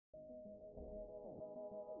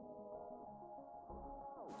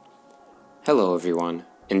Hello everyone,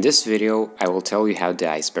 in this video I will tell you how the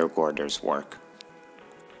ICEBERG orders work.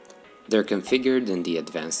 They're configured in the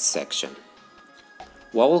advanced section.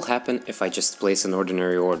 What will happen if I just place an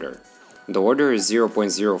ordinary order? The order is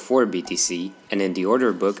 0.04 BTC and in the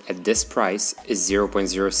order book at this price is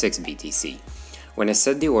 0.06 BTC. When I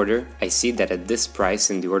set the order, I see that at this price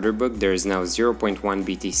in the order book there is now 0.1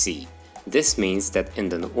 BTC. This means that in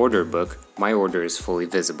the order book, my order is fully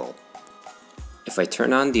visible. If I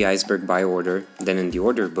turn on the ICEBERG buy order, then in the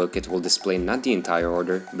order book it will display not the entire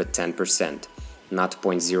order, but 10%, not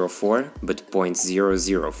 0.04, but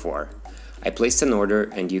 0.004. I placed an order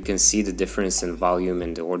and you can see the difference in volume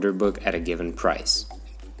in the order book at a given price.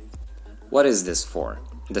 What is this for?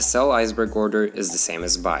 The sell ICEBERG order is the same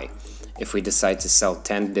as buy. If we decide to sell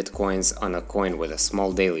 10 bitcoins on a coin with a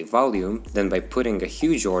small daily volume, then by putting a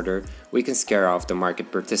huge order, we can scare off the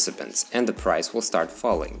market participants and the price will start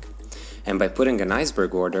falling. And by putting an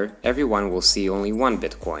ICEBERG order, everyone will see only one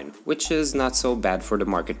Bitcoin, which is not so bad for the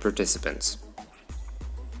market participants.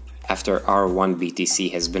 After our 1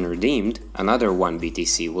 BTC has been redeemed, another 1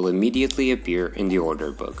 BTC will immediately appear in the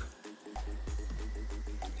order book.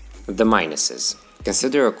 The minuses.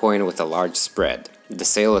 Consider a coin with a large spread. The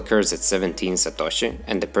sale occurs at 17 Satoshi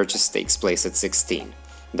and the purchase takes place at 16.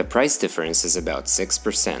 The price difference is about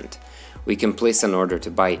 6%. We can place an order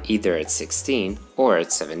to buy either at 16 or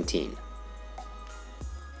at 17.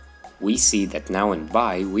 We see that now in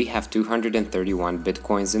buy we have 231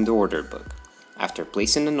 bitcoins in the order book. After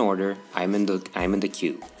placing an order, I'm in the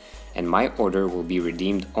queue, and my order will be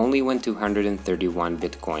redeemed only when 231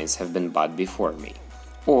 bitcoins have been bought before me,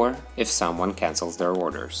 or if someone cancels their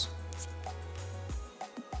orders.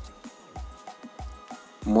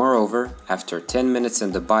 Moreover, after 10 minutes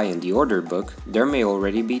in the buy in the order book, there may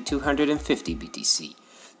already be 250 BTC.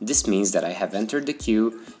 This means that I have entered the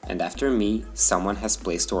queue and after me, someone has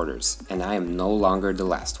placed orders and I am no longer the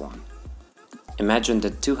last one. Imagine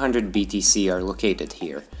that 200 BTC are located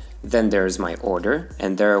here, then there is my order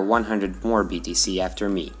and there are 100 more BTC after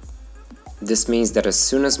me. This means that as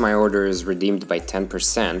soon as my order is redeemed by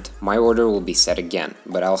 10%, my order will be set again,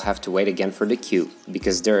 but I'll have to wait again for the queue,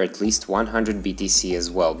 because there are at least 100 BTC as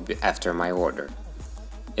well after my order.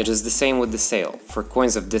 It is the same with the sale. For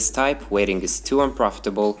coins of this type, waiting is too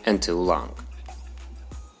unprofitable and too long.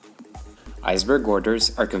 ICEBERG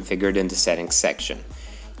orders are configured in the settings section.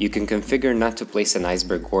 You can configure not to place an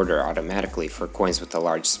ICEBERG order automatically for coins with a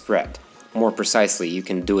large spread. More precisely, you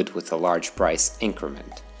can do it with a large price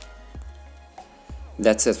increment.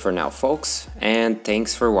 That's it for now, folks, and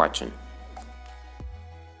thanks for watching.